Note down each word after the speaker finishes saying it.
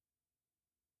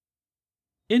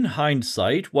In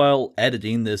hindsight, while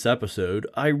editing this episode,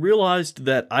 I realized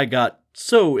that I got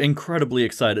so incredibly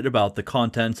excited about the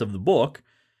contents of the book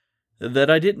that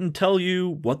I didn't tell you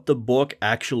what the book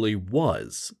actually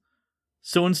was.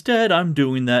 So instead, I'm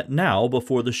doing that now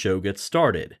before the show gets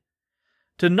started.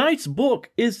 Tonight's book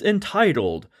is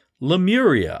entitled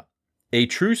Lemuria, A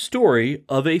True Story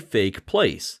of a Fake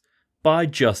Place by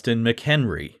Justin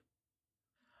McHenry.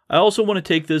 I also want to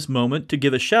take this moment to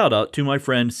give a shout out to my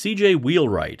friend CJ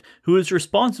Wheelwright, who is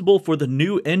responsible for the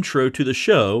new intro to the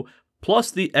show,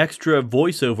 plus the extra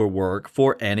voiceover work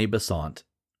for Annie Besant.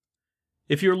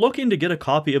 If you're looking to get a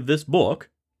copy of this book,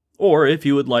 or if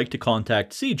you would like to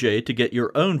contact CJ to get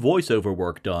your own voiceover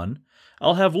work done,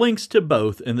 I'll have links to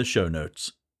both in the show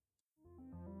notes.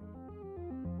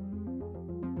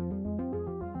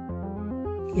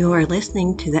 You are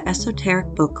listening to the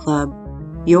Esoteric Book Club,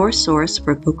 your source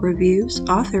for book reviews,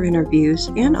 author interviews,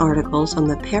 and articles on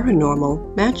the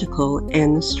paranormal, magical,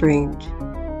 and the strange.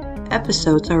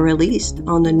 Episodes are released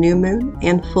on the new moon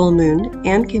and full moon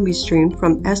and can be streamed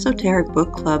from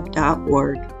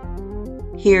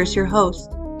esotericbookclub.org. Here's your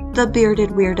host, the bearded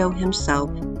weirdo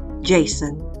himself,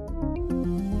 Jason.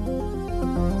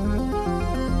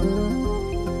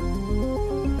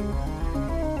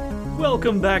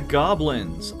 Welcome back,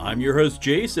 Goblins! I'm your host,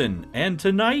 Jason, and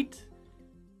tonight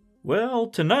we're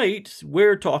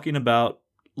talking about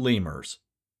lemurs.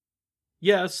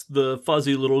 Yes, the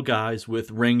fuzzy little guys with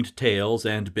ringed tails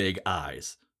and big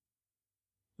eyes.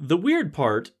 The weird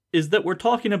part is that we're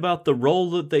talking about the role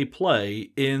that they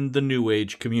play in the New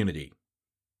Age community.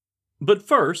 But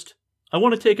first, I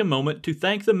want to take a moment to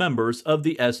thank the members of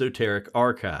the Esoteric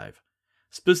Archive.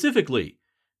 Specifically,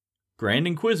 Grand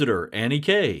Inquisitor Annie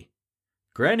K.,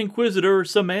 Grand Inquisitor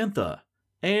Samantha,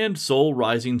 and Soul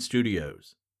Rising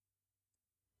Studios.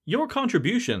 Your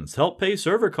contributions help pay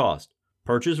server costs,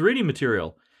 purchase reading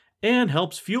material, and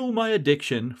helps fuel my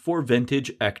addiction for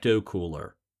vintage Ecto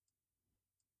Cooler.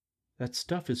 That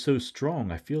stuff is so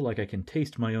strong I feel like I can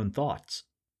taste my own thoughts.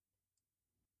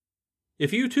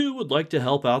 If you too would like to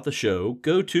help out the show,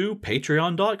 go to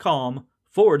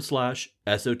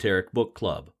patreon.com/Esoteric Book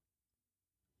Club.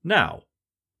 Now,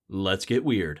 let's get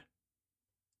weird.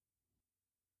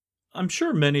 I'm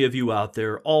sure many of you out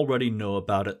there already know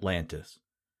about Atlantis.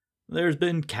 There's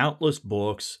been countless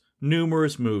books,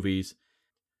 numerous movies.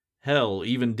 Hell,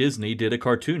 even Disney did a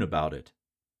cartoon about it.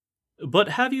 But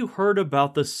have you heard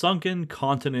about the sunken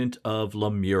continent of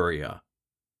Lemuria?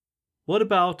 What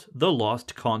about the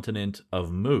lost continent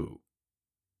of Mu?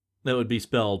 That would be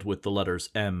spelled with the letters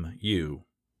M-U,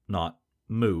 not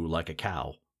moo like a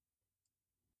cow.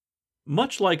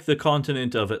 Much like the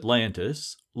continent of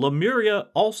Atlantis, Lemuria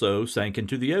also sank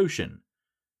into the ocean.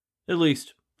 At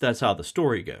least, that's how the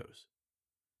story goes.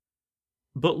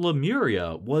 But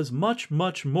Lemuria was much,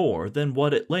 much more than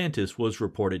what Atlantis was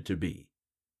reported to be.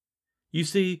 You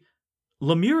see,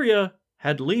 Lemuria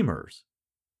had lemurs.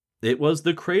 It was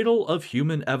the cradle of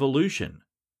human evolution.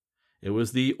 It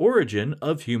was the origin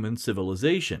of human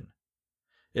civilization.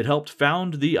 It helped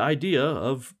found the idea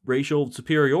of racial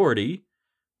superiority,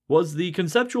 was the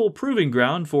conceptual proving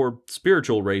ground for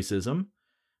spiritual racism,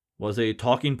 was a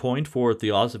talking point for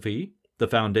theosophy, the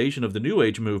foundation of the New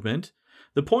Age movement,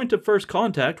 the point of first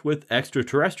contact with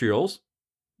extraterrestrials,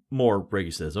 more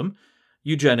racism,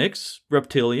 eugenics,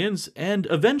 reptilians, and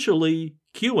eventually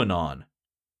QAnon.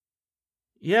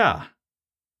 Yeah,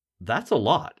 that's a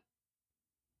lot.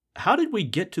 How did we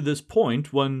get to this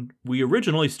point when we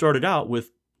originally started out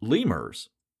with lemurs?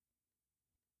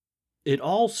 It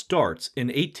all starts in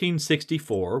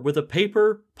 1864 with a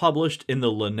paper published in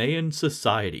the Linnean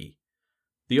Society.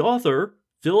 The author,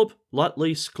 Philip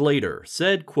Lutley Sclater,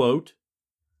 said, quote,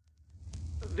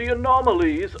 "The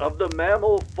anomalies of the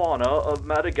mammal fauna of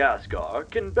Madagascar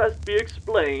can best be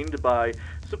explained by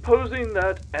supposing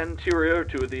that anterior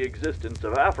to the existence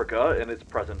of Africa in its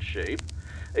present shape,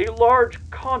 a large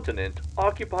continent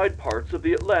occupied parts of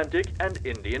the Atlantic and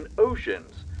Indian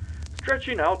Oceans,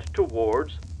 stretching out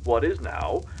towards what is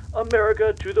now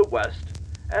America to the west,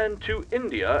 and to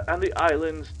India and the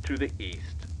islands to the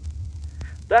east.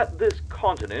 That this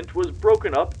continent was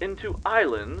broken up into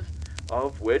islands,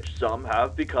 of which some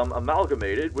have become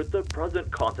amalgamated with the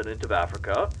present continent of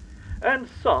Africa, and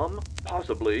some,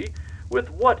 possibly, with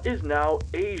what is now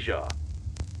Asia,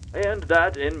 and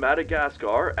that in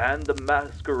Madagascar and the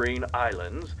Mascarene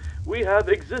Islands we have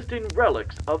existing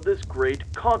relics of this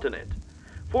great continent,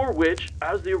 for which,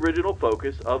 as the original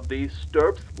focus of the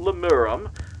Stirps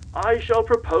Lemurum, I shall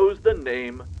propose the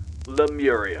name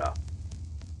Lemuria."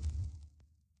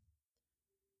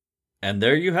 And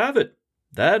there you have it.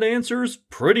 That answers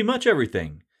pretty much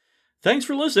everything. Thanks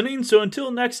for listening, so until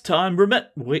next time,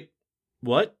 wait,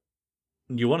 what?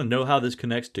 You want to know how this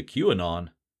connects to QAnon?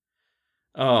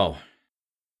 Oh,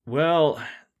 well,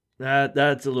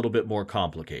 that's a little bit more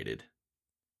complicated.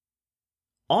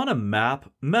 On a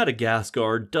map,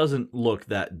 Madagascar doesn't look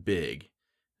that big,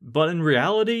 but in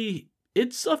reality,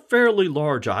 it's a fairly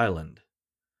large island.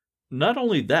 Not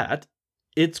only that,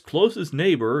 its closest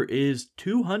neighbor is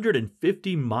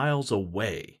 250 miles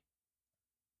away.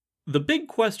 The big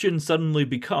question suddenly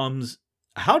becomes,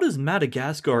 how does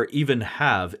Madagascar even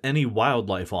have any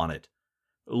wildlife on it,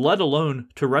 let alone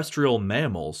terrestrial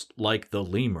mammals like the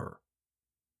lemur?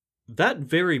 That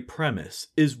very premise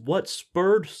is what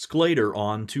spurred Sclater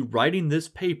on to writing this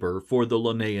paper for the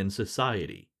Linnaean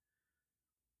Society.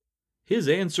 His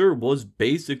answer was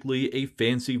basically a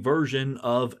fancy version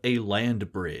of a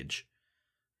land bridge.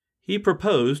 He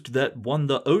proposed that when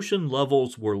the ocean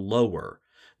levels were lower,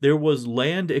 there was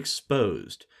land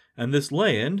exposed, and this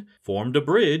land formed a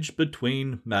bridge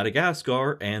between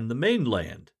Madagascar and the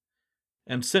mainland.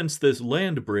 And since this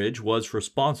land bridge was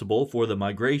responsible for the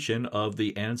migration of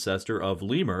the ancestor of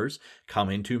lemurs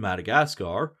coming to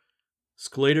Madagascar,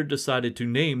 Sclater decided to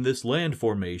name this land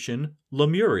formation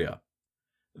Lemuria.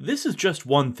 This is just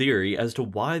one theory as to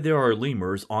why there are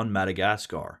lemurs on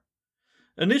Madagascar.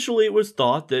 Initially, it was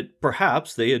thought that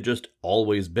perhaps they had just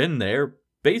always been there,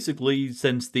 basically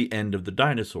since the end of the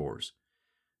dinosaurs.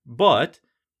 But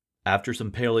after some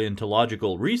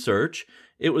paleontological research,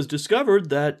 it was discovered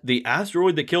that the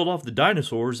asteroid that killed off the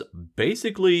dinosaurs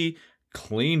basically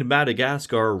cleaned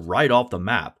Madagascar right off the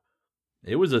map.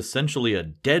 It was essentially a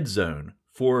dead zone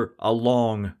for a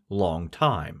long, long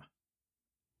time.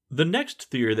 The next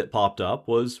theory that popped up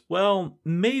was, well,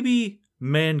 maybe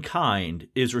mankind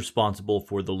is responsible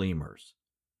for the lemurs.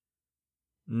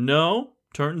 No,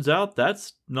 turns out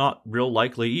that's not real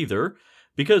likely either,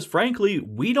 because frankly,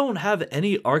 we don't have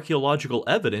any archaeological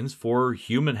evidence for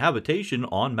human habitation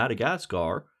on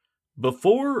Madagascar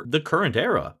before the current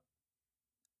era.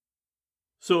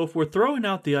 So if we're throwing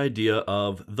out the idea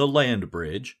of the land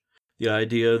bridge, the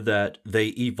idea that they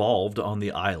evolved on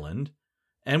the island,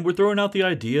 and we're throwing out the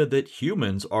idea that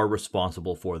humans are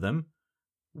responsible for them,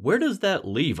 where does that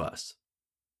leave us?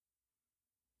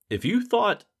 If you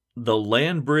thought the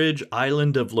land bridge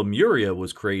island of Lemuria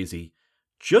was crazy,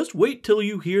 just wait till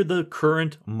you hear the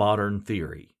current modern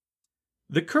theory.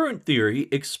 The current theory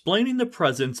explaining the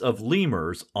presence of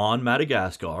lemurs on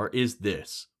Madagascar is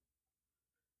this.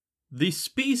 The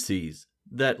species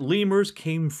that lemurs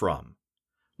came from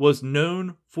was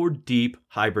known for deep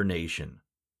hibernation.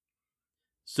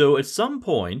 So at some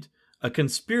point, a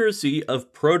conspiracy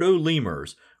of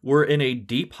proto-lemurs were in a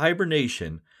deep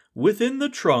hibernation within the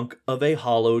trunk of a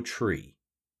hollow tree.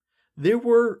 There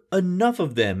were enough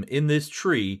of them in this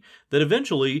tree that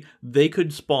eventually they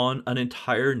could spawn an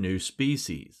entire new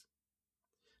species.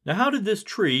 Now, how did this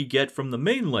tree get from the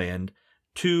mainland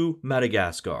to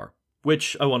Madagascar,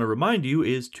 which I want to remind you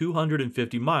is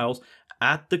 250 miles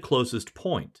at the closest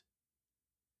point?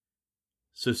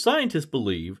 So scientists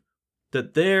believe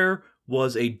that there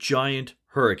was a giant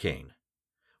hurricane,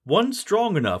 one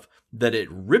strong enough that it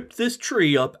ripped this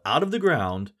tree up out of the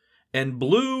ground and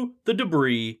blew the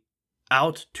debris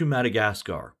out to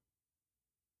Madagascar.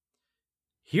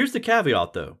 Here's the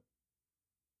caveat though.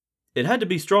 It had to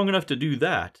be strong enough to do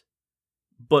that,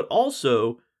 but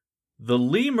also the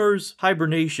lemurs'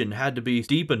 hibernation had to be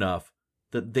deep enough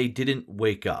that they didn't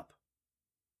wake up.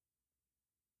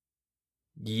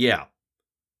 Yeah.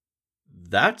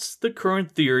 That's the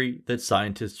current theory that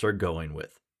scientists are going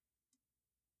with.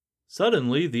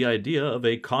 Suddenly, the idea of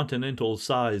a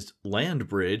continental-sized land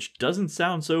bridge doesn't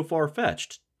sound so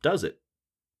far-fetched, does it?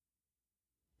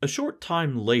 A short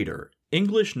time later,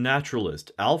 English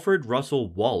naturalist Alfred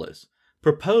Russel Wallace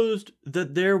proposed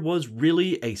that there was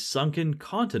really a sunken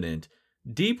continent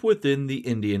deep within the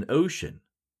Indian Ocean.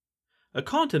 A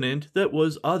continent that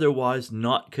was otherwise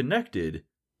not connected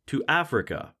to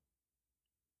Africa.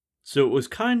 So it was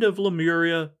kind of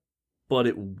Lemuria, but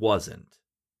it wasn't.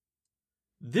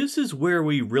 This is where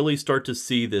we really start to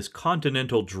see this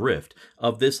continental drift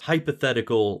of this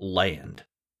hypothetical land.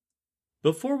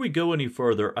 Before we go any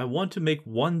further, I want to make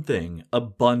one thing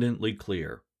abundantly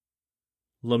clear.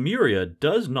 Lemuria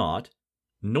does not,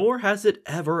 nor has it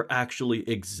ever actually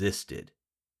existed.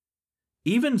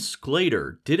 Even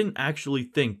Sclater didn't actually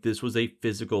think this was a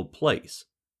physical place.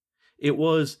 It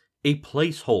was a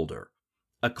placeholder,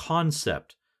 a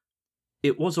concept.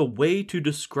 It was a way to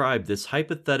describe this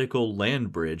hypothetical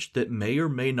land bridge that may or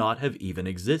may not have even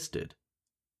existed.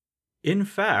 In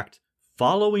fact,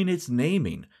 following its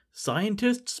naming,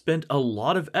 scientists spent a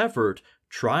lot of effort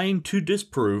trying to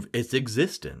disprove its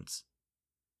existence.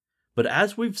 But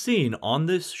as we've seen on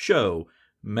this show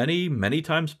many, many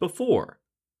times before,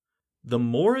 the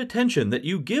more attention that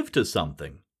you give to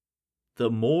something, the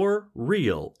more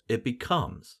real it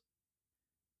becomes.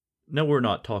 Now, we're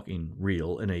not talking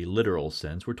real in a literal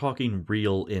sense, we're talking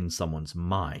real in someone's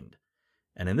mind.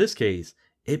 And in this case,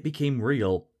 it became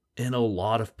real in a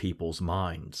lot of people's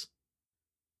minds.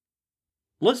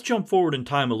 Let's jump forward in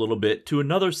time a little bit to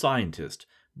another scientist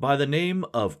by the name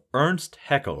of Ernst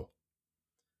Haeckel.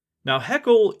 Now,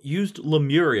 Haeckel used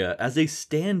Lemuria as a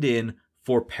stand-in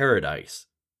for paradise.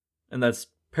 And that's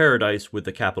paradise with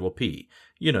a capital P.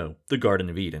 You know, the Garden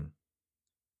of Eden.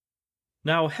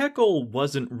 Now, Haeckel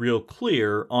wasn't real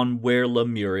clear on where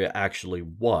Lemuria actually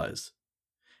was.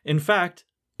 In fact,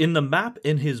 in the map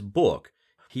in his book,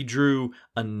 he drew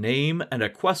a name and a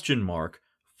question mark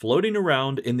floating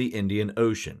around in the Indian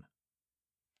Ocean.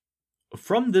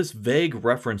 From this vague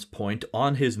reference point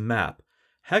on his map,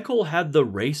 Haeckel had the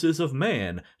races of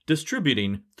man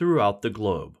distributing throughout the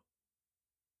globe.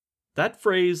 That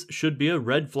phrase should be a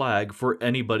red flag for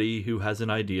anybody who has an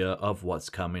idea of what's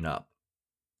coming up.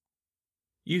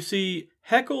 You see,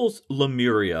 Haeckel's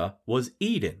Lemuria was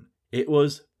Eden. It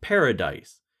was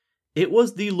paradise. It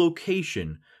was the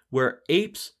location where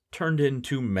apes turned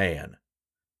into man.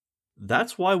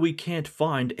 That's why we can't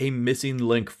find a missing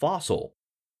link fossil,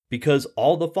 because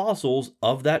all the fossils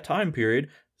of that time period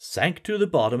sank to the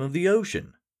bottom of the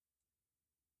ocean.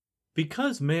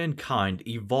 Because mankind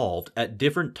evolved at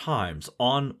different times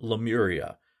on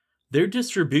Lemuria, their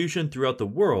distribution throughout the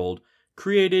world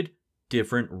created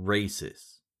different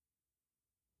races.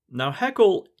 Now,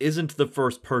 Haeckel isn't the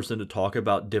first person to talk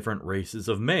about different races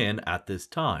of man at this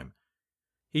time.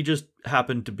 He just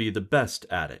happened to be the best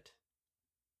at it.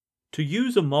 To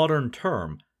use a modern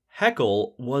term,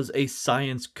 Haeckel was a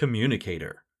science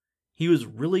communicator. He was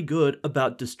really good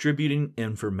about distributing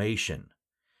information.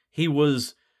 He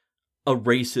was a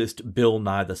racist Bill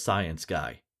Nye the Science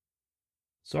Guy.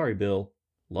 Sorry, Bill.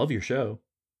 Love your show.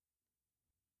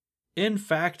 In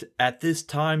fact, at this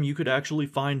time you could actually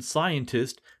find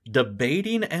scientists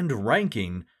debating and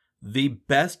ranking the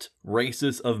best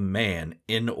races of man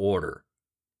in order.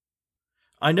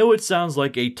 I know it sounds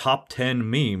like a top 10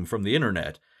 meme from the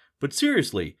internet, but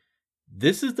seriously,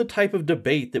 this is the type of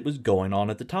debate that was going on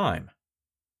at the time.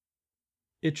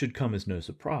 It should come as no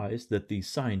surprise that these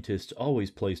scientists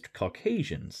always placed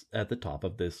Caucasians at the top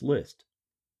of this list.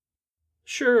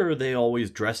 Sure, they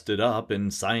always dressed it up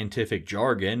in scientific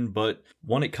jargon, but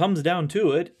when it comes down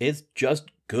to it, it's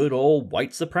just good old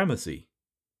white supremacy.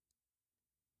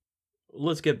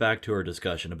 Let's get back to our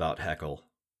discussion about Haeckel.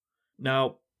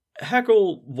 Now,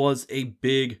 Haeckel was a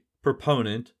big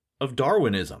proponent of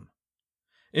Darwinism.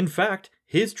 In fact,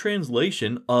 his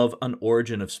translation of An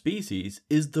Origin of Species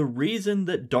is the reason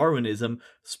that Darwinism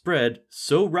spread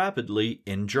so rapidly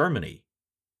in Germany.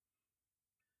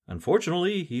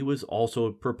 Unfortunately, he was also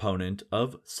a proponent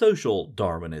of social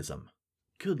Darwinism.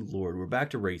 Good lord, we're back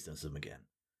to racism again.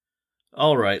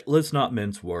 Alright, let's not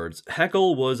mince words.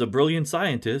 Haeckel was a brilliant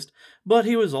scientist, but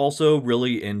he was also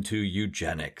really into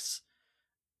eugenics.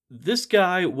 This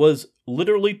guy was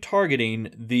literally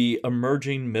targeting the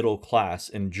emerging middle class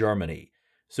in Germany.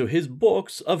 So his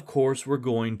books, of course, were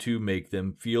going to make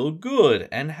them feel good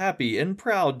and happy and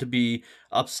proud to be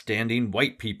upstanding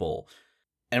white people.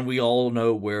 And we all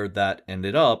know where that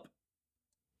ended up.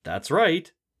 That's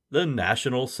right, the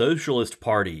National Socialist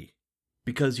Party.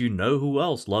 Because you know who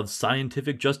else loves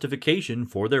scientific justification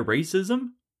for their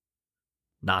racism?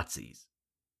 Nazis.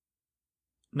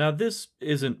 Now, this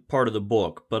isn't part of the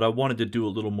book, but I wanted to do a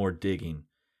little more digging.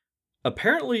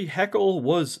 Apparently, Haeckel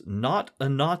was not a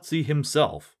Nazi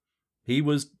himself. He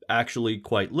was actually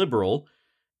quite liberal.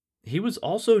 He was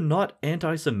also not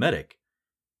anti-Semitic.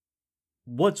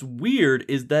 What's weird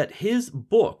is that his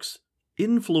books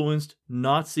influenced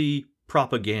Nazi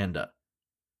propaganda.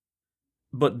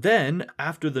 But then,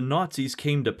 after the Nazis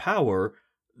came to power,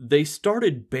 they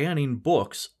started banning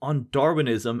books on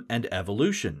Darwinism and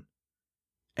evolution.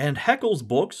 And Haeckel's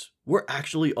books were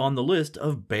actually on the list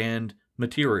of banned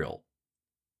material.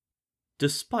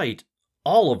 Despite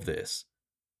all of this,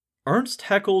 Ernst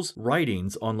Haeckel's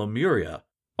writings on Lemuria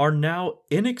are now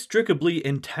inextricably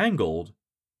entangled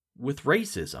with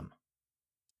racism.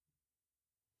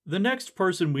 The next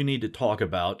person we need to talk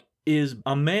about is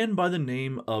a man by the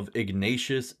name of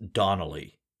Ignatius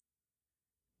Donnelly.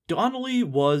 Donnelly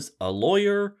was a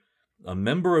lawyer, a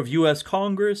member of U.S.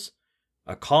 Congress,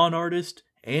 a con artist,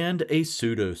 and a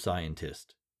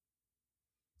pseudoscientist.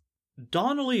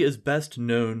 Donnelly is best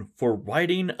known for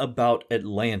writing about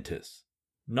Atlantis,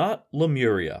 not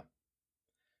Lemuria.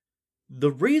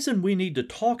 The reason we need to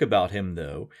talk about him,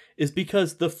 though, is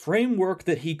because the framework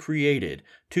that he created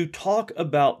to talk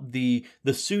about the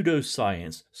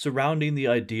pseudoscience surrounding the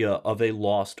idea of a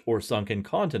lost or sunken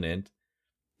continent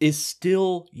is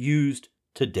still used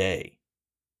today.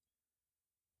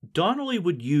 Donnelly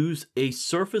would use a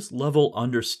surface level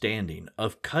understanding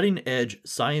of cutting edge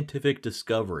scientific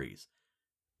discoveries,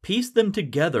 piece them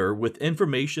together with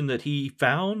information that he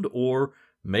found or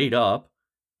made up,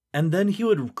 and then he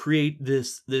would create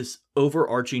this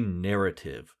overarching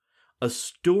narrative, a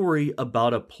story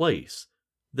about a place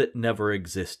that never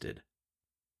existed.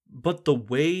 But the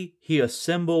way he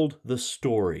assembled the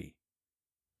story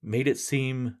made it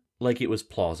seem like it was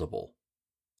plausible.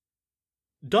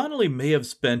 Donnelly may have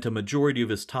spent a majority of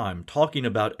his time talking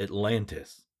about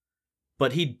Atlantis,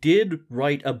 but he did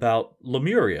write about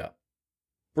Lemuria,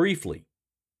 briefly.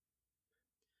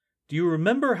 Do you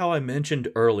remember how I mentioned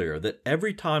earlier that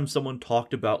every time someone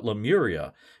talked about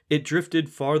Lemuria, it drifted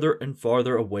farther and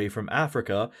farther away from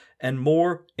Africa and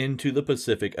more into the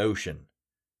Pacific Ocean?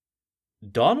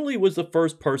 Donnelly was the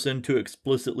first person to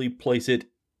explicitly place it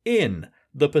in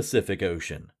the Pacific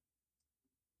Ocean.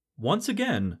 Once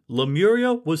again,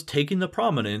 Lemuria was taking the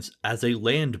prominence as a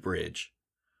land bridge.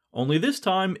 Only this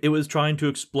time, it was trying to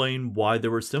explain why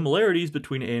there were similarities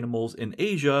between animals in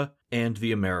Asia and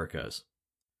the Americas.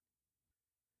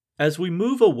 As we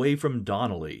move away from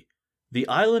Donnelly, the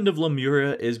island of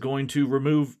Lemuria is going to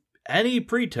remove any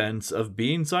pretense of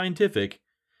being scientific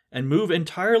and move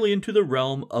entirely into the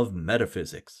realm of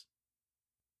metaphysics.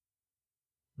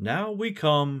 Now we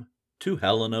come to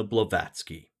Helena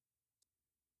Blavatsky.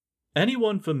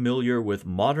 Anyone familiar with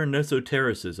modern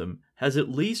esotericism has at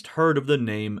least heard of the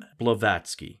name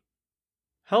Blavatsky.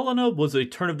 Helena was a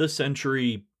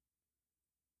turn-of-the-century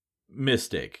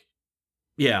mystic.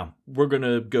 Yeah, we're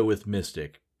gonna go with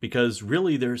mystic, because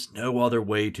really there's no other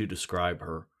way to describe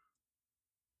her.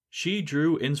 She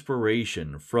drew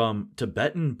inspiration from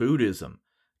Tibetan Buddhism,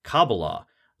 Kabbalah,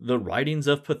 the writings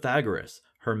of Pythagoras,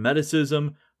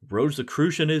 Hermeticism,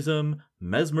 Rosicrucianism,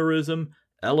 Mesmerism,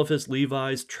 Eliphas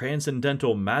Levi's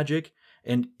transcendental magic,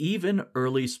 and even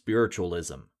early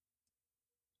spiritualism.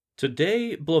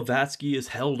 Today, Blavatsky is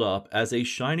held up as a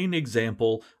shining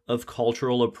example of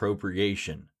cultural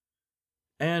appropriation.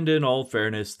 And in all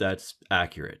fairness, that's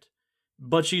accurate.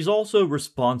 But she's also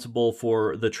responsible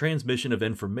for the transmission of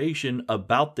information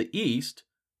about the East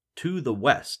to the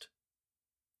West.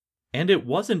 And it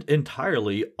wasn't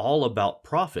entirely all about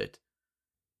profit.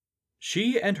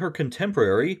 She and her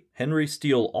contemporary, Henry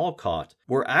Steele Olcott,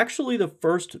 were actually the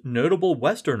first notable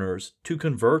Westerners to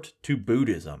convert to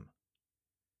Buddhism.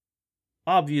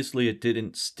 Obviously, it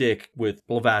didn't stick with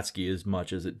Blavatsky as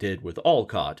much as it did with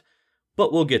Olcott,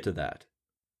 but we'll get to that.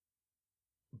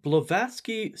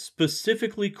 Blavatsky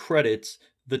specifically credits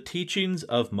the teachings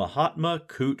of Mahatma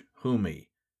Kut Humi,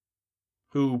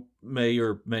 who may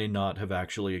or may not have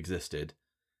actually existed.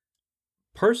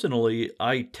 Personally,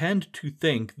 I tend to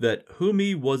think that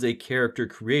Humi was a character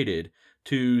created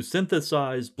to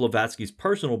synthesize Blavatsky's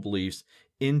personal beliefs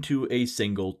into a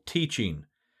single teaching,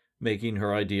 making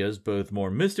her ideas both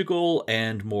more mystical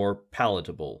and more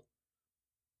palatable.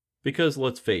 Because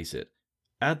let's face it,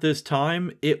 at this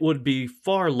time, it would be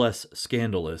far less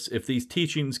scandalous if these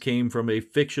teachings came from a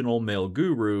fictional male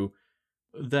guru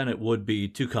than it would be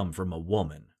to come from a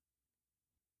woman.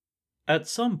 At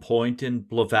some point in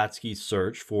Blavatsky's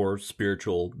search for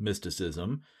spiritual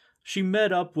mysticism, she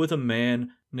met up with a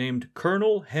man named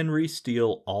Colonel Henry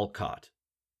Steele Olcott.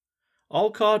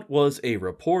 Olcott was a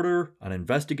reporter, an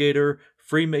investigator,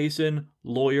 Freemason,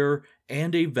 lawyer,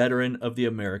 and a veteran of the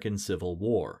American Civil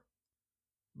War.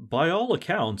 By all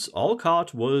accounts,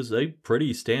 Olcott was a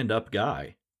pretty stand-up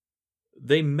guy.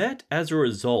 They met as a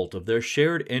result of their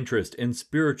shared interest in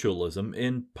spiritualism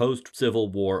in post-Civil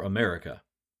War America.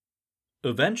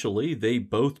 Eventually, they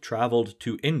both traveled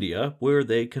to India, where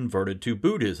they converted to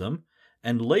Buddhism,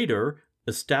 and later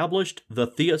established the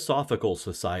Theosophical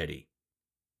Society.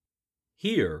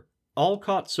 Here,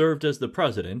 Olcott served as the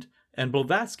president, and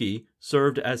Blavatsky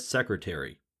served as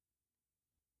secretary.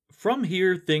 From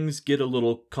here, things get a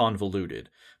little convoluted,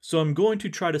 so I'm going to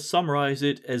try to summarize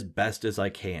it as best as I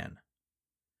can.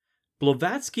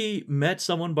 Blavatsky met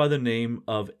someone by the name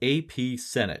of A.P.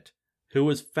 Sennett, who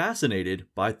was fascinated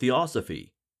by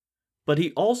theosophy, but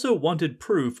he also wanted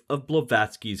proof of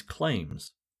Blavatsky's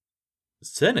claims.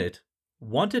 Sennett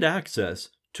wanted access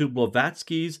to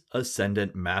Blavatsky's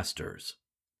Ascendant Masters.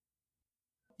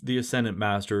 The Ascendant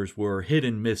Masters were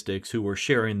hidden mystics who were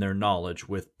sharing their knowledge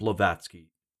with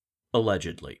Blavatsky,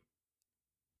 allegedly.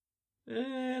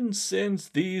 And since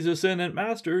these Ascendant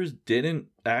Masters didn't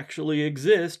actually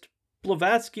exist,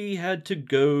 Blavatsky had to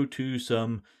go to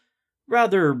some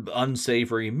rather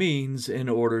unsavory means in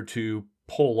order to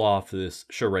pull off this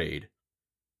charade.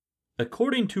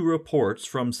 According to reports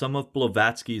from some of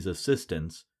Blavatsky's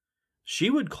assistants, she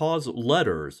would cause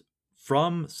letters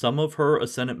from some of her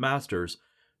ascendant masters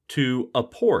to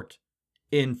apport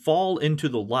and fall into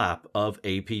the lap of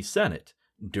AP Senate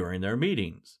during their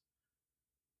meetings.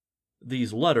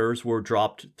 These letters were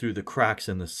dropped through the cracks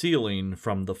in the ceiling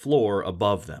from the floor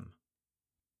above them.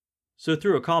 So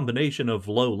through a combination of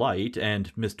low light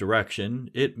and misdirection,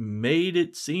 it made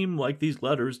it seem like these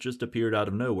letters just appeared out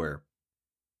of nowhere.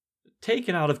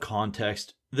 Taken out of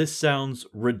context, this sounds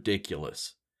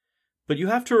ridiculous. But you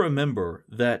have to remember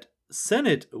that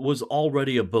Senate was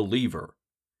already a believer.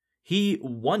 He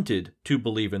wanted to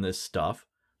believe in this stuff,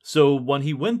 so when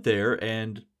he went there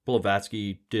and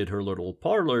Blavatsky did her little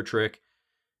parlor trick,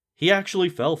 he actually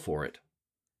fell for it.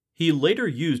 He later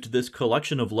used this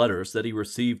collection of letters that he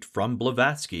received from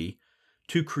Blavatsky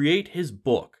to create his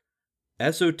book,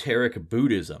 Esoteric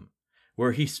Buddhism,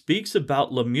 where he speaks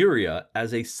about Lemuria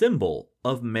as a symbol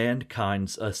of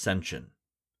mankind's ascension.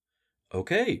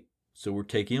 Okay, so we're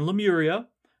taking Lemuria,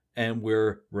 and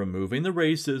we're removing the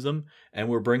racism, and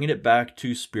we're bringing it back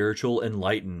to spiritual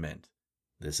enlightenment.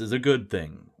 This is a good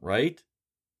thing, right?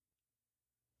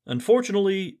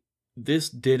 Unfortunately, this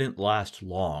didn't last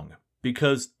long,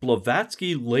 because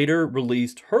Blavatsky later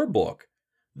released her book,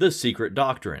 The Secret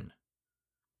Doctrine.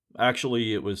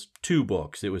 Actually, it was 2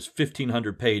 books. It was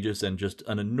 1,500 pages and just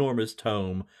an enormous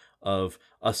tome of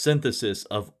a synthesis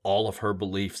of all of her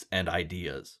beliefs and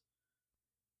ideas.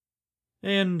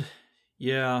 And,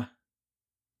 yeah,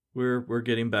 we're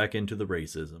getting back into the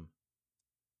racism.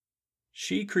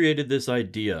 She created this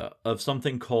idea of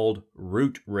something called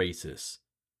root races.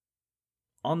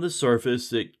 On the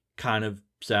surface, it kind of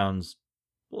sounds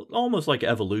almost like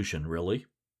evolution, really.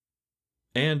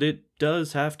 And it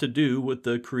does have to do with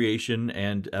the creation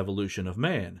and evolution of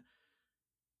man.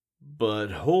 But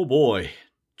oh boy,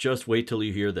 just wait till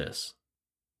you hear this.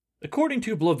 According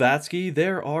to Blavatsky,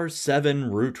 there are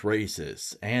 7 root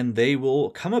races, and they will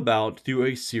come about through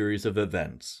a series of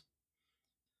events.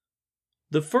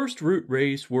 The first root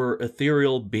race were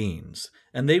ethereal beings,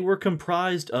 and they were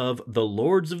comprised of the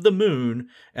Lords of the Moon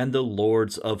and the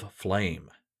Lords of Flame.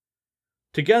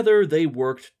 Together they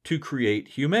worked to create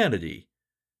humanity,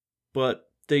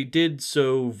 but they did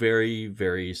so very,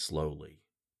 very slowly.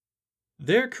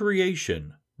 Their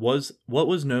creation was what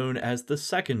was known as the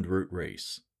second root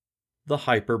race, the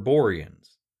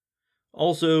Hyperboreans,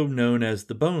 also known as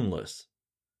the Boneless.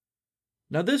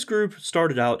 Now this group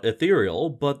started out ethereal,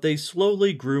 but they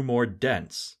slowly grew more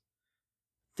dense.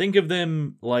 Think of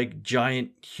them like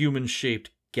giant human-shaped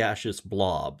gaseous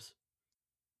blobs.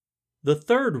 The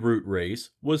third root race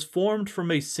was formed from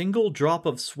a single drop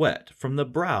of sweat from the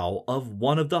brow of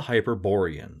one of the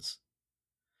Hyperboreans.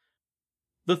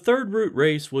 The third root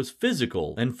race was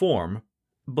physical in form,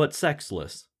 but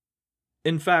sexless.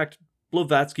 In fact,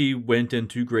 Blavatsky went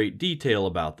into great detail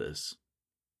about this.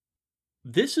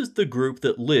 This is the group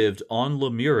that lived on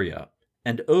Lemuria,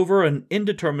 and over an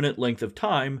indeterminate length of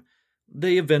time,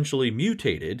 they eventually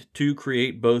mutated to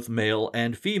create both male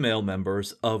and female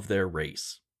members of their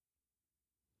race.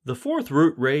 The fourth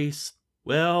root race,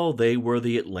 well, they were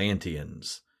the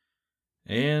Atlanteans.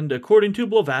 And according to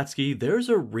Blavatsky, there's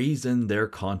a reason their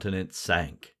continent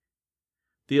sank.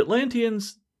 The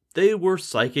Atlanteans, they were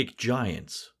psychic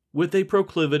giants with a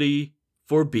proclivity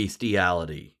for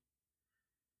bestiality.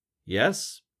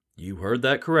 Yes, you heard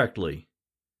that correctly.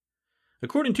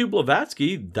 According to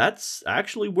Blavatsky, that's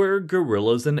actually where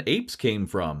gorillas and apes came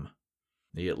from.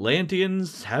 The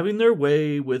Atlanteans having their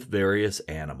way with various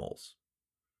animals.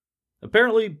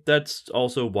 Apparently, that's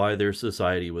also why their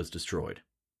society was destroyed.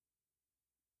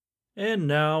 And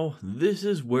now, this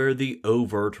is where the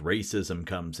overt racism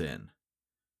comes in.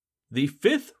 The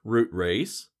fifth root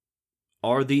race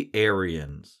are the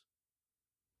Aryans.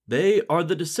 They are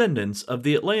the descendants of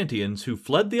the Atlanteans who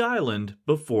fled the island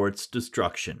before its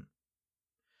destruction.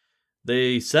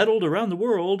 They settled around the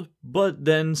world, but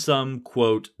then some,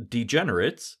 quote,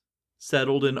 degenerates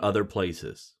settled in other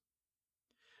places.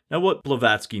 Now, what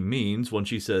Blavatsky means when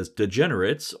she says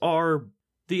degenerates are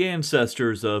the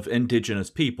ancestors of indigenous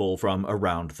people from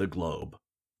around the globe.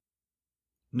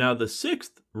 Now, the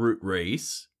sixth root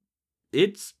race,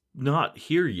 it's not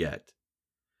here yet.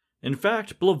 In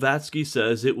fact, Blavatsky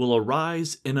says it will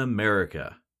arise in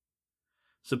America.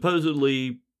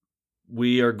 Supposedly,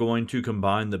 we are going to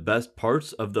combine the best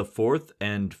parts of the fourth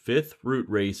and fifth root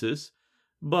races,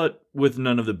 but with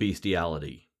none of the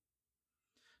bestiality.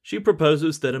 She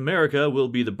proposes that America will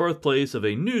be the birthplace of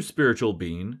a new spiritual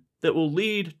being that will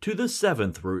lead to the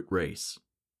seventh root race.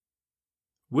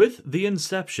 With the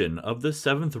inception of the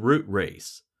seventh root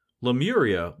race,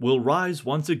 Lemuria will rise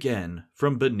once again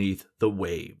from beneath the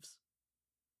waves.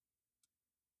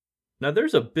 Now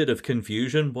there's a bit of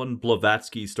confusion when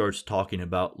Blavatsky starts talking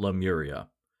about Lemuria.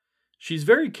 She's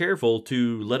very careful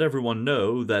to let everyone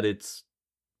know that it's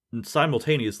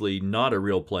simultaneously not a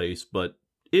real place, but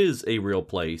is a real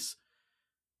place.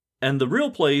 And the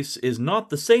real place is not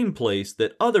the same place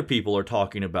that other people are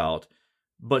talking about,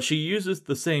 but she uses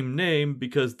the same name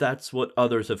because that's what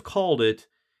others have called it,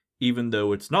 even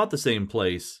though it's not the same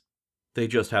place, they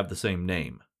just have the same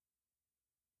name.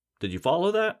 Did you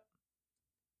follow that?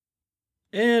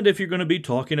 And if you're going to be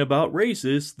talking about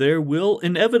races, there will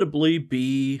inevitably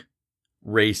be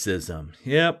racism.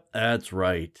 Yep, that's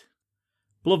right.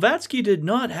 Blavatsky did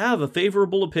not have a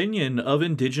favorable opinion of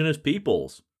indigenous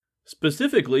peoples,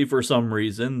 specifically for some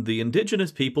reason the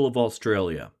indigenous people of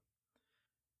Australia.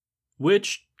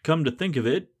 Which, come to think of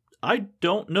it, I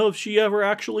don't know if she ever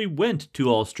actually went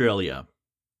to Australia.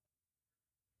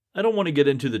 I don't want to get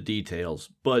into the details,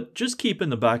 but just keep in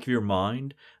the back of your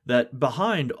mind that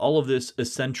behind all of this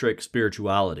eccentric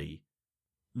spirituality,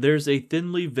 there's a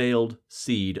thinly veiled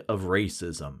seed of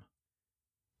racism.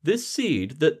 This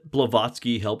seed that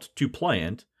Blavatsky helped to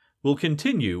plant will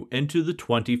continue into the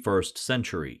 21st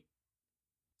century.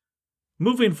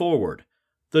 Moving forward,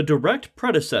 the direct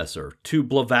predecessor to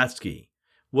Blavatsky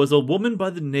was a woman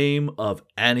by the name of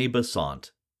Annie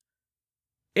Besant.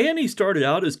 Annie started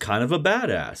out as kind of a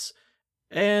badass,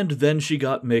 and then she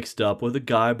got mixed up with a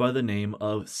guy by the name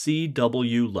of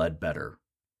C.W. Leadbetter.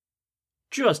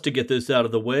 Just to get this out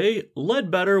of the way,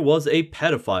 Leadbetter was a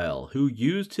pedophile who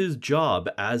used his job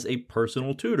as a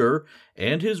personal tutor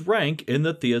and his rank in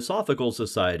the Theosophical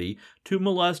Society to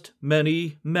molest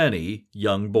many, many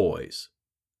young boys.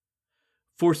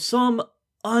 For some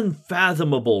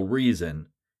unfathomable reason,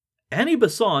 Annie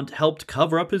Besant helped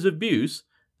cover up his abuse,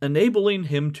 enabling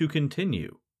him to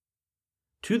continue.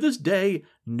 To this day,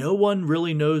 no one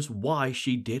really knows why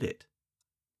she did it.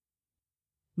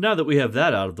 Now that we have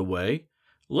that out of the way,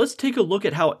 let's take a look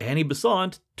at how Annie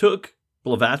Besant took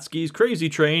Blavatsky's crazy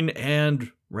train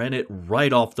and ran it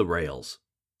right off the rails.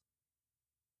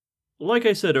 Like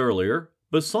I said earlier,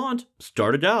 Besant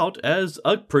started out as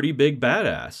a pretty big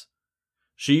badass.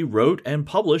 She wrote and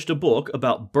published a book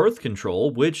about birth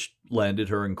control, which landed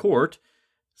her in court,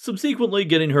 subsequently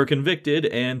getting her convicted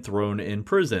and thrown in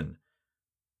prison.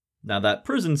 Now that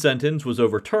prison sentence was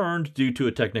overturned due to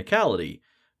a technicality,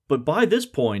 but by this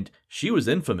point, she was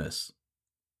infamous.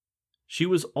 She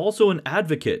was also an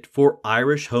advocate for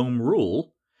Irish Home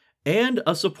Rule and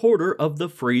a supporter of the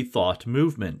Free Thought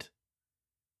movement.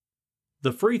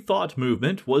 The Free Thought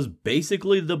movement was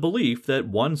basically the belief that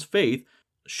one's faith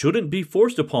shouldn't be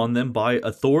forced upon them by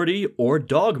authority or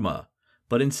dogma,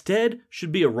 but instead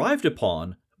should be arrived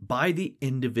upon by the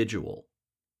individual.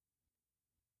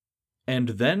 And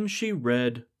then she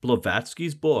read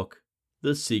Blavatsky's book,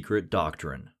 The Secret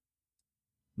Doctrine.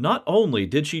 Not only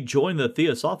did she join the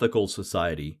Theosophical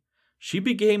Society, she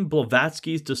became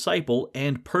Blavatsky's disciple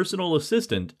and personal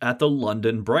assistant at the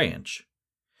London branch.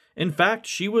 In fact,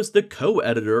 she was the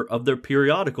co-editor of their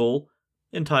periodical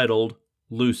entitled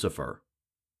Lucifer.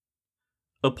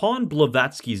 Upon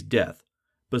Blavatsky's death,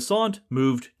 Besant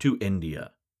moved to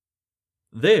India.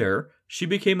 There, she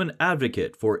became an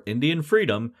advocate for Indian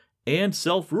freedom and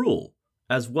self-rule,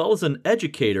 as well as an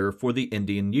educator for the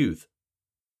Indian youth.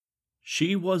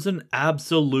 She was an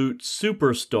absolute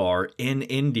superstar in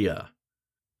India,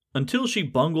 until she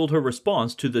bungled her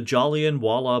response to the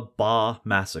Jallianwala Bagh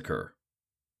massacre.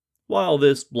 While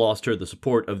this lost her the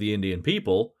support of the Indian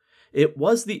people, it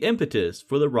was the impetus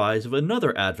for the rise of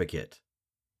another advocate,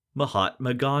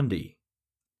 Mahatma Gandhi.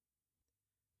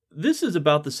 This is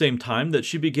about the same time that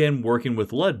she began working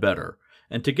with Leadbetter,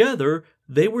 and together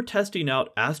they were testing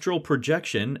out astral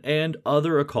projection and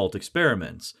other occult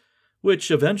experiments,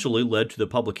 which eventually led to the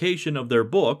publication of their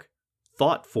book,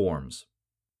 Thought Forms.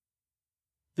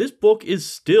 This book is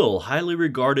still highly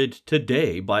regarded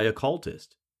today by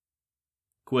occultists.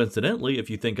 Coincidentally, if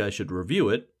you think I should review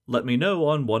it, let me know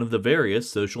on one of the various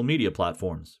social media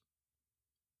platforms.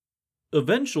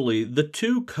 Eventually, the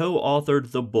two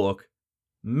co-authored the book,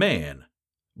 Man,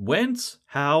 Whence,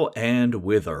 How, and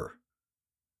Whither.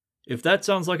 If that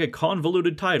sounds like a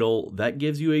convoluted title, that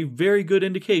gives you a very good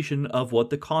indication of what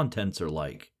the contents are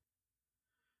like.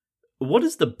 What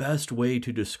is the best way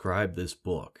to describe this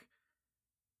book?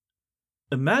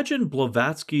 Imagine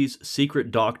Blavatsky's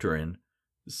Secret Doctrine,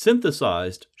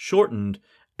 synthesized, shortened,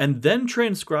 and then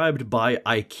transcribed by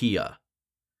IKEA.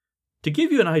 To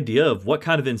give you an idea of what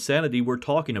kind of insanity we're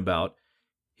talking about,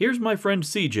 here's my friend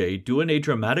CJ doing a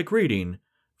dramatic reading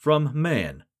from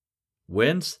Man,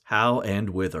 Whence, How, and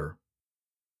Whither.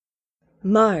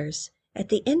 Mars, at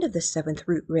the end of the seventh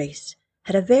root race,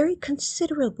 had a very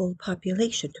considerable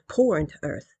population to pour into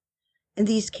Earth, and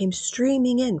these came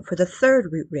streaming in for the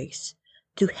third root race,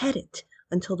 to head it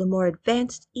until the more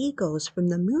advanced egos from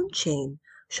the moon chain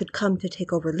should come to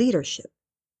take over leadership.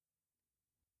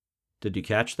 Did you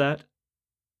catch that?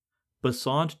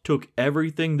 Besant took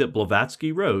everything that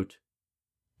Blavatsky wrote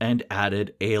and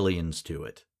added aliens to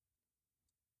it.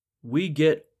 We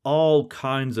get all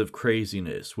kinds of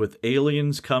craziness with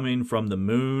aliens coming from the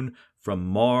moon, from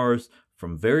Mars,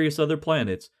 from various other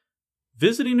planets,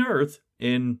 visiting Earth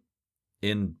in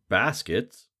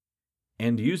baskets,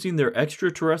 and using their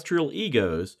extraterrestrial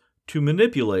egos to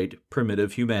manipulate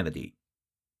primitive humanity.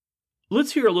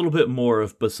 Let's hear a little bit more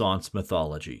of Besant's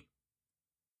mythology.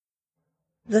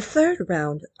 The third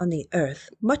round on the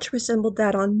Earth much resembled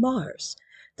that on Mars,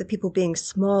 the people being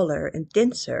smaller and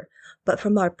denser, but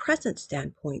from our present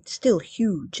standpoint still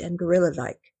huge and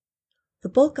gorilla-like. The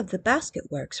bulk of the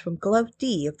basket works from Glove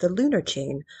D of the lunar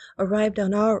chain arrived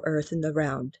on our Earth in the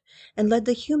round and led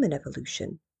the human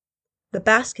evolution. The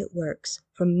basket works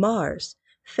from Mars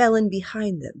fell in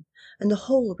behind them, and the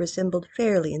whole resembled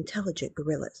fairly intelligent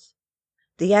gorillas.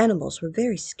 The animals were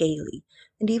very scaly,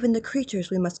 and even the creatures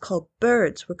we must call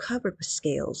birds were covered with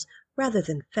scales rather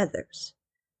than feathers.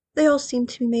 They all seemed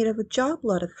to be made of a job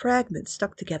lot of fragments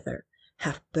stuck together,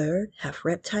 half bird, half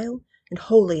reptile, and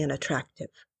wholly unattractive.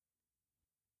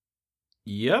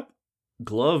 Yep,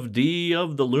 Glove D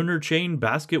of the lunar chain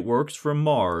basket works from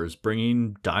Mars,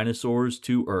 bringing dinosaurs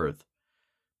to Earth.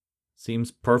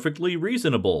 Seems perfectly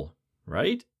reasonable,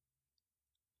 right?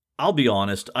 I'll be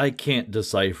honest, I can't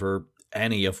decipher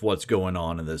any of what's going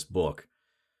on in this book.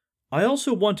 I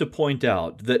also want to point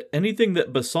out that anything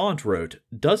that Besant wrote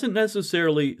doesn't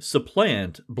necessarily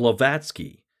supplant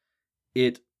Blavatsky.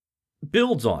 It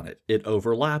builds on it, it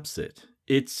overlaps it.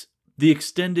 It's the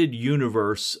extended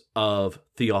universe of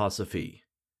theosophy.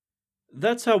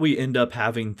 That's how we end up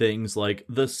having things like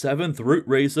the seventh root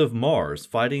race of Mars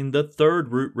fighting the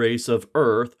third root race of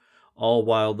Earth, all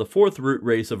while the fourth root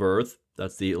race of Earth,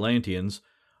 that's the Atlanteans,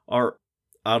 are,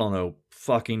 I don't know,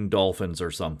 fucking dolphins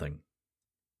or something.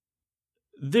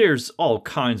 There's all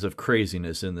kinds of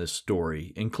craziness in this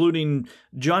story, including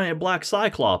giant black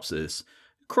cyclopses,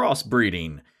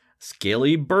 crossbreeding,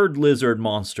 scaly bird lizard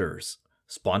monsters,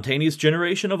 spontaneous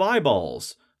generation of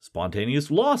eyeballs, spontaneous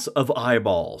loss of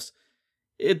eyeballs.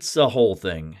 It's a whole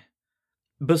thing.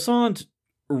 Besant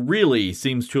really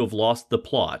seems to have lost the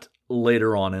plot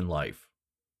later on in life.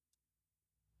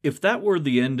 If that were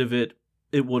the end of it,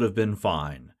 it would have been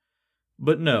fine.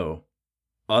 But no.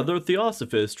 Other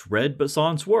theosophists read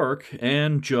Besant's work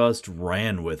and just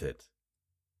ran with it.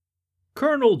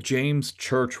 Colonel James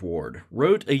Churchward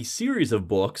wrote a series of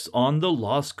books on the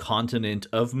lost continent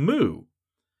of Mu,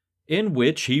 in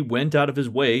which he went out of his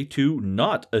way to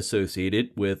not associate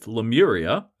it with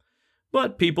Lemuria,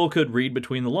 but people could read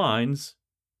between the lines.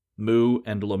 Mu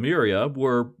and Lemuria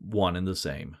were one and the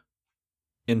same.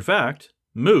 In fact,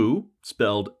 Mu,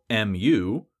 spelled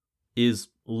M-U, is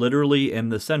literally in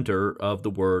the center of the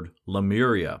word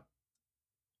Lemuria.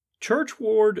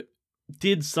 Churchward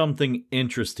did something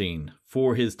interesting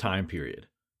for his time period.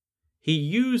 He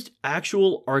used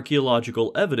actual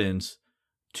archaeological evidence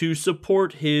to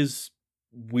support his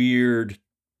weird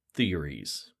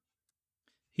theories.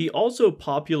 He also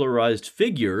popularized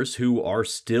figures who are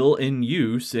still in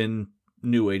use in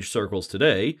New Age circles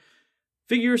today,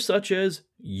 figures such as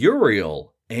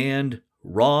Uriel and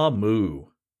Ra-Mu.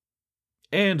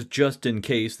 And just in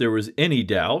case there was any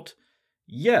doubt,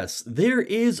 yes, there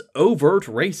is overt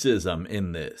racism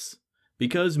in this,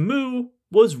 because Mu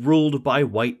was ruled by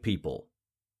white people.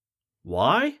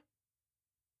 Why?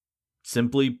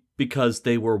 Simply because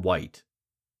they were white.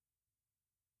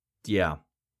 Yeah,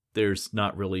 there's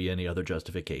not really any other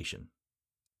justification.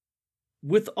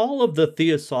 With all of the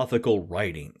theosophical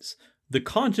writings, the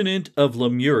continent of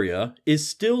Lemuria is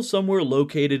still somewhere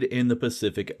located in the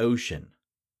Pacific Ocean.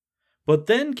 But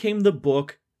then came the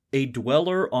book A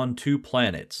Dweller on Two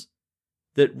Planets,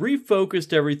 that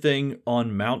refocused everything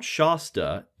on Mount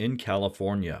Shasta in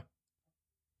California.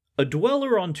 A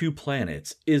Dweller on Two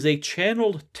Planets is a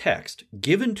channeled text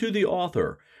given to the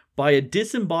author by a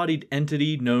disembodied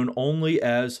entity known only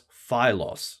as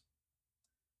Philos.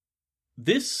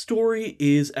 This story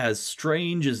is as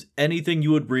strange as anything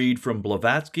you would read from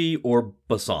Blavatsky or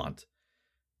Besant.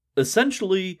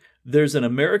 Essentially, there's an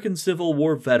American Civil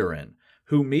War veteran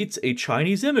who meets a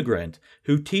Chinese immigrant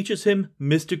who teaches him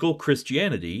mystical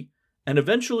Christianity and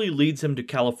eventually leads him to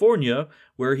California,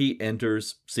 where he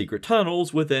enters secret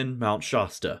tunnels within Mount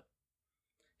Shasta.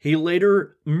 He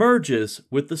later merges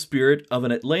with the spirit of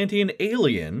an Atlantean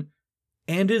alien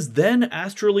and is then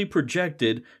astrally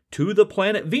projected to the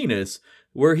planet Venus,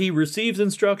 where he receives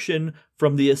instruction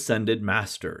from the Ascended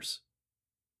Masters.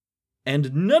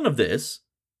 And none of this,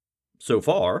 so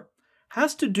far,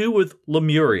 has to do with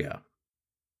Lemuria.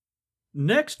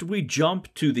 Next, we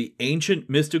jump to the ancient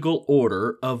mystical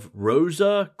order of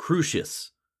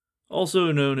Rosicrucians,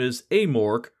 also known as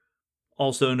Amorc,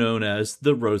 also known as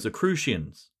the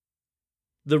Rosicrucians.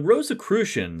 The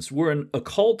Rosicrucians were an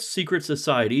occult secret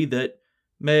society that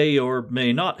may or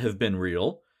may not have been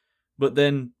real, but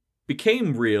then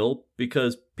became real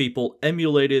because people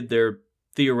emulated their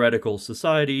theoretical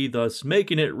society, thus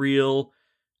making it real,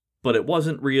 but it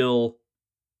wasn't real.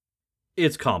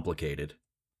 It's complicated.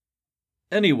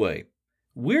 Anyway,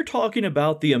 we're talking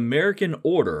about the American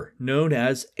order known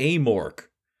as Amorc.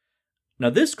 Now,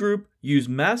 this group used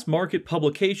mass market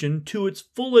publication to its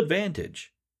full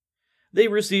advantage. They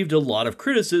received a lot of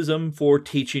criticism for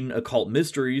teaching occult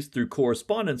mysteries through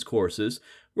correspondence courses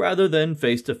rather than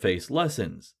face-to-face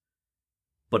lessons.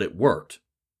 But it worked.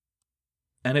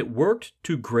 And it worked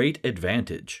to great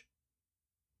advantage.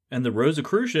 And the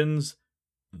Rosicrucians,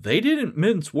 they didn't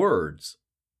mince words.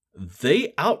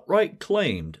 They outright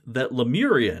claimed that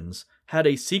Lemurians had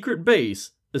a secret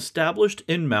base established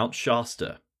in Mount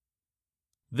Shasta.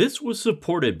 This was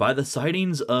supported by the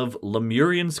sightings of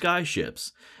Lemurian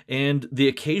skyships and the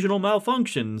occasional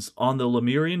malfunctions on the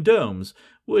Lemurian domes,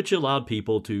 which allowed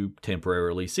people to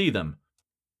temporarily see them.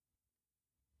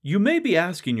 You may be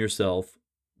asking yourself,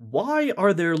 why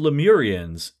are there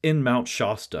Lemurians in Mount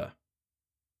Shasta?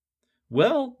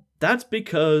 Well, that's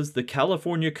because the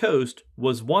California coast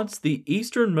was once the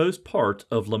easternmost part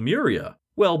of Lemuria,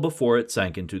 well before it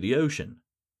sank into the ocean.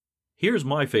 Here's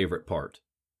my favorite part.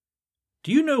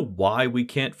 Do you know why we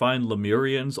can't find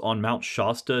Lemurians on Mount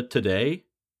Shasta today?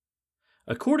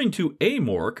 According to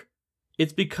Amorc,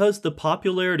 it's because the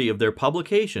popularity of their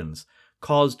publications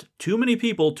caused too many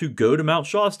people to go to Mount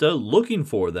Shasta looking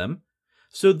for them,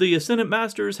 so the Ascendant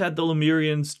Masters had the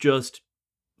Lemurians just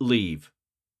leave.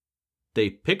 They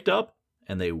picked up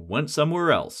and they went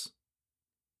somewhere else.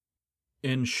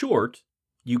 In short,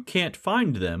 you can't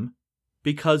find them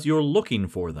because you're looking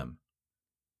for them.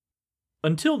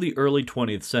 Until the early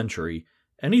 20th century,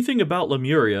 anything about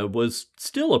Lemuria was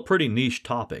still a pretty niche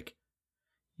topic.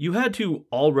 You had to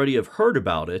already have heard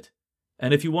about it,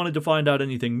 and if you wanted to find out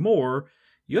anything more,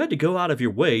 you had to go out of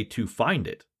your way to find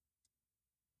it.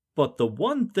 But the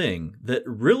one thing that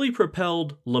really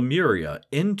propelled Lemuria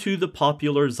into the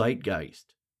popular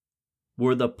zeitgeist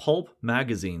were the pulp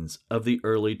magazines of the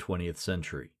early 20th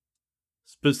century.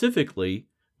 Specifically,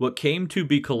 what came to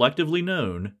be collectively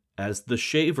known as the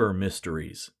Shaver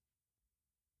Mysteries.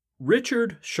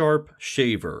 Richard Sharp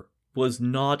Shaver was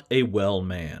not a well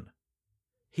man.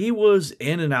 He was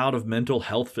in and out of mental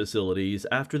health facilities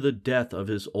after the death of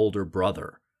his older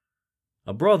brother,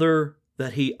 a brother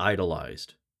that he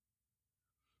idolized.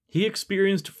 He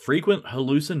experienced frequent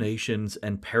hallucinations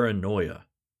and paranoia.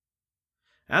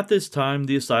 At this time,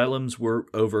 the asylums were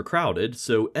overcrowded,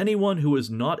 so anyone who was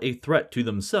not a threat to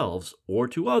themselves or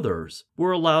to others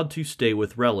were allowed to stay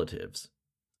with relatives.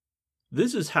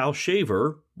 This is how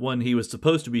Shaver, when he was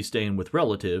supposed to be staying with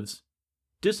relatives,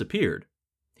 disappeared.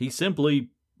 He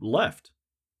simply left.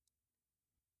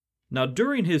 Now,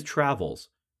 during his travels,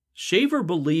 Shaver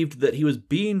believed that he was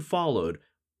being followed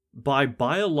by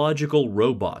biological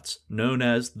robots known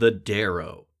as the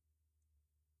Darrow.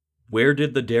 Where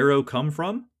did the Darrow come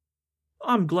from?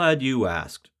 I'm glad you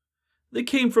asked. They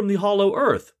came from the Hollow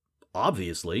Earth,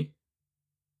 obviously.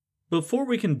 Before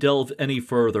we can delve any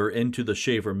further into the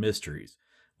Shaver mysteries,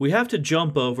 we have to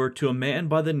jump over to a man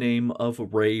by the name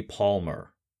of Ray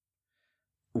Palmer.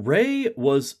 Ray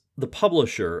was the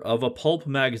publisher of a pulp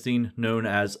magazine known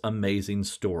as Amazing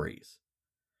Stories.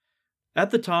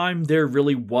 At the time, there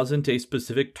really wasn't a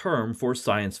specific term for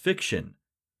science fiction,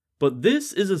 but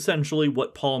this is essentially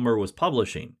what Palmer was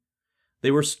publishing.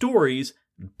 They were stories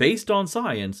based on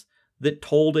science that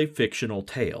told a fictional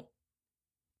tale.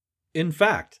 In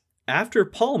fact, after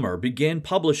Palmer began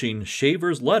publishing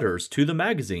Shaver's letters to the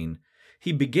magazine,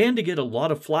 he began to get a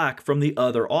lot of flack from the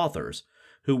other authors,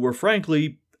 who were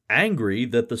frankly angry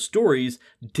that the stories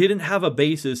didn't have a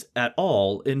basis at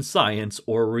all in science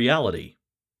or reality.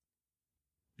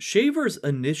 Shaver's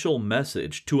initial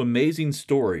message to Amazing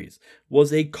Stories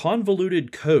was a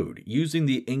convoluted code using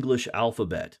the English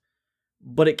alphabet,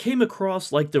 but it came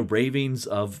across like the ravings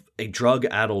of a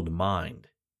drug-addled mind.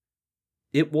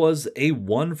 It was a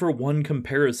one-for-one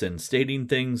comparison stating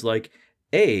things like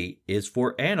A is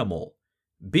for animal,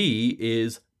 B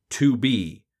is to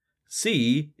be,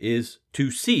 C is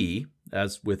to see,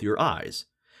 as with your eyes,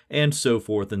 and so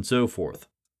forth and so forth.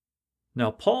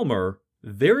 Now, Palmer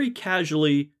very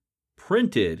casually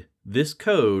printed this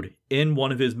code in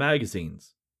one of his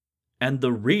magazines, and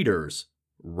the readers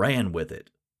ran with it.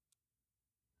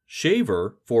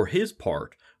 Shaver, for his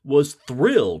part, was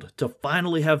thrilled to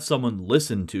finally have someone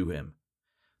listen to him,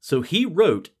 so he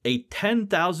wrote a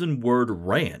 10,000-word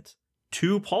rant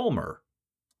to Palmer,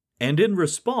 and in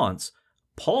response,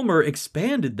 Palmer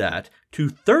expanded that to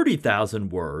 30,000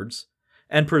 words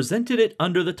and presented it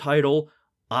under the title,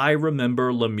 I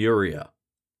Remember Lemuria.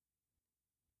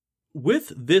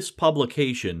 With this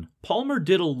publication, Palmer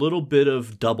did a little bit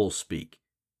of doublespeak.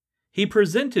 He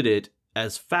presented it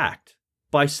as fact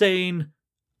by saying,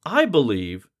 I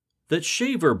believe that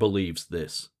Shaver believes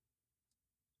this.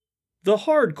 The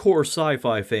hardcore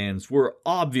sci-fi fans were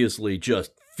obviously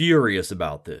just furious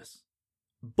about this.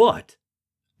 But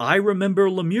I Remember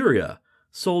Lemuria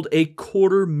sold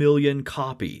 250,000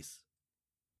 copies.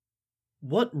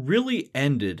 What really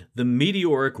ended the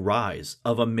meteoric rise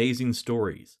of amazing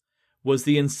stories was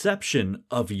the inception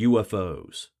of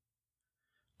UFOs.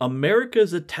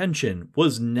 America's attention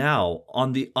was now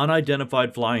on the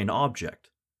unidentified flying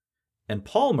object, and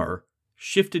Palmer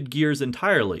shifted gears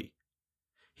entirely.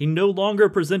 He no longer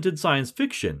presented science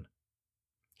fiction.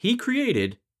 He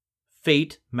created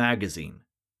Fate magazine.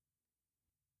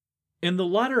 In the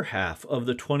latter half of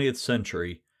the 20th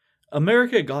century,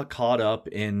 America got caught up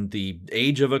in the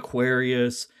Age of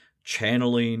Aquarius,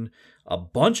 channeling, a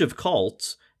bunch of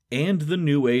cults, and the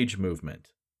New Age movement.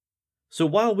 So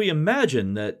while we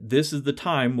imagine that this is the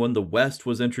time when the West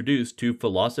was introduced to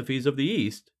philosophies of the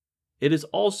East, it is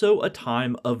also a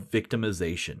time of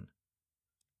victimization.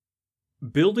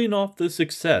 Building off the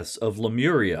success of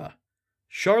Lemuria,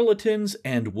 charlatans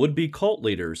and would-be cult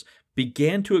leaders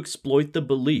began to exploit the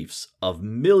beliefs of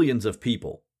millions of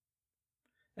people.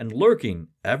 And lurking,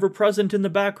 ever present in the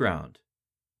background,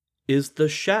 is the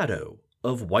shadow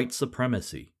of white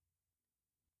supremacy.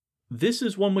 This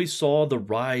is when we saw the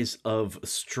rise of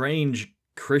strange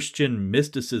Christian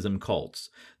mysticism cults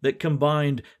that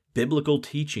combined biblical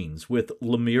teachings with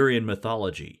Lemurian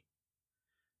mythology.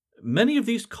 Many of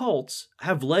these cults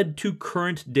have led to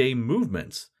current-day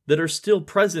movements that are still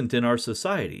present in our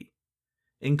society,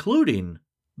 including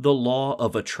the law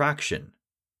of attraction,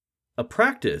 a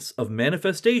practice of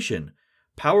manifestation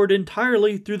powered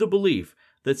entirely through the belief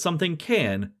that something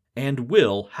can and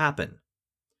will happen,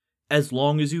 as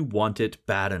long as you want it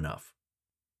bad enough.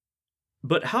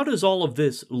 But how does all of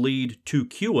this lead to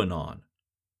QAnon?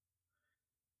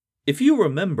 If you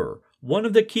remember, one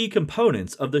of the key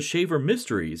components of the Shaver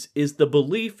Mysteries is the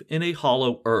belief in a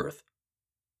hollow earth.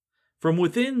 From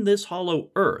within this hollow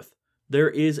earth, there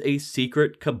is a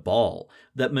secret cabal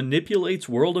that manipulates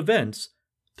world events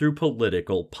through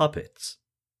political puppets.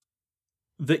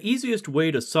 The easiest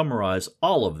way to summarize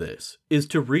all of this is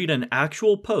to read an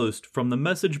actual post from the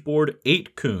message board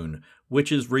 8kun,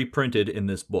 which is reprinted in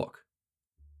this book.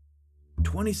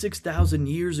 26,000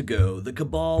 years ago, the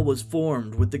cabal was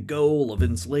formed with the goal of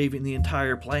enslaving the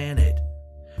entire planet.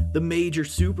 The major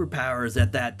superpowers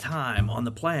at that time on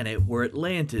the planet were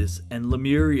Atlantis and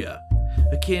Lemuria,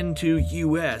 akin to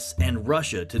US and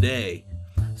Russia today.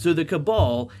 So the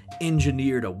cabal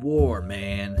engineered a war,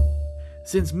 man.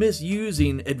 Since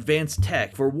misusing advanced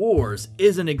tech for wars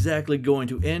isn't exactly going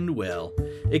to end well,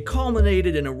 it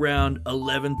culminated in around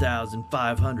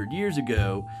 11,500 years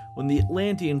ago when the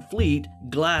Atlantean fleet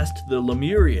glassed the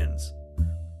Lemurians.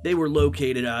 They were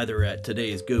located either at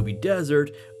today's Gobi Desert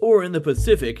or in the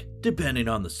Pacific, depending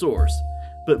on the source,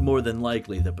 but more than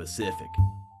likely the Pacific.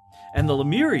 And the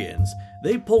Lemurians,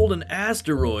 they pulled an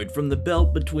asteroid from the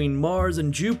belt between Mars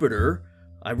and Jupiter,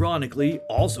 ironically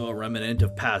also a remnant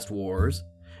of past wars,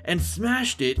 and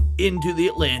smashed it into the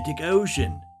Atlantic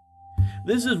Ocean.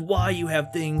 This is why you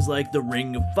have things like the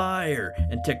Ring of Fire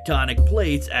and tectonic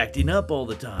plates acting up all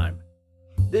the time.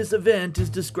 This event is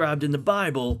described in the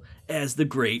Bible as the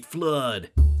Great Flood.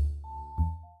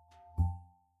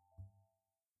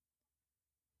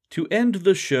 To end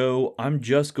the show, I'm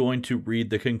just going to read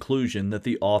the conclusion that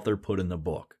the author put in the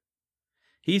book.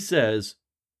 He says,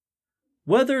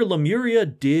 whether Lemuria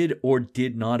did or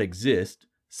did not exist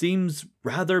seems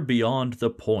rather beyond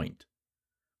the point.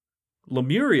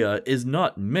 Lemuria is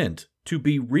not meant to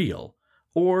be real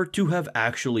or to have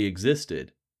actually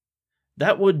existed.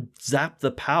 That would zap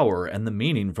the power and the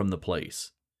meaning from the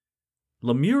place.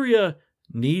 Lemuria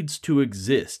needs to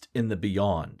exist in the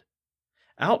beyond,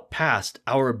 out past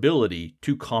our ability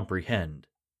to comprehend.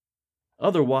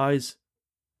 Otherwise,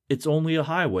 it's only a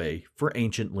highway for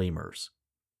ancient lemurs.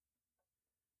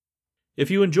 If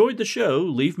you enjoyed the show,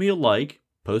 leave me a like,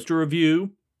 post a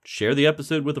review, share the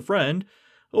episode with a friend,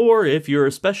 or if you're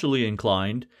especially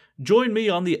inclined, join me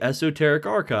on the Esoteric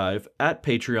Archive at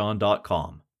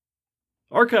patreon.com.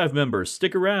 Archive members,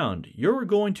 stick around. You're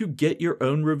going to get your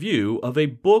own review of a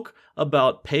book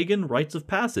about pagan rites of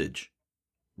passage,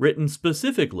 written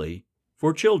specifically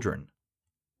for children.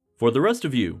 For the rest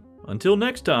of you, until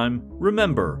next time,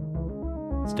 remember,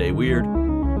 stay weird.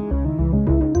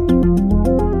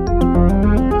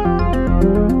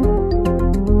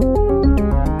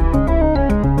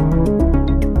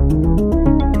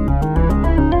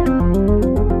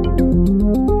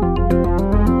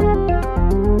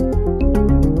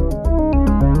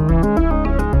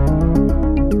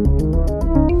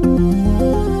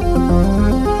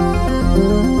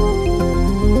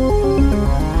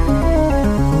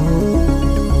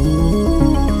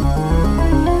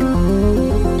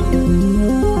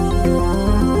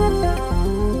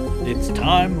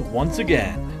 Once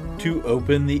again, to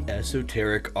open the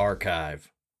Esoteric Archive.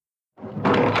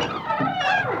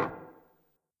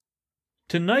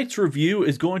 Tonight's review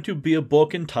is going to be a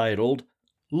book entitled,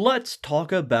 Let's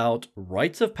Talk About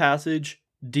Rites of Passage,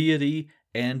 Deity,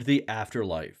 and the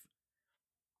Afterlife.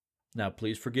 Now,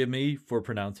 please forgive me for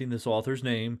pronouncing this author's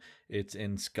name. It's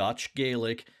in Scotch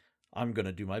Gaelic. I'm going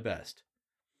to do my best.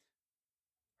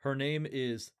 Her name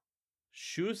is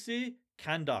Shusi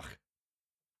Kandach.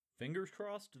 Fingers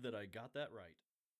crossed that I got that right.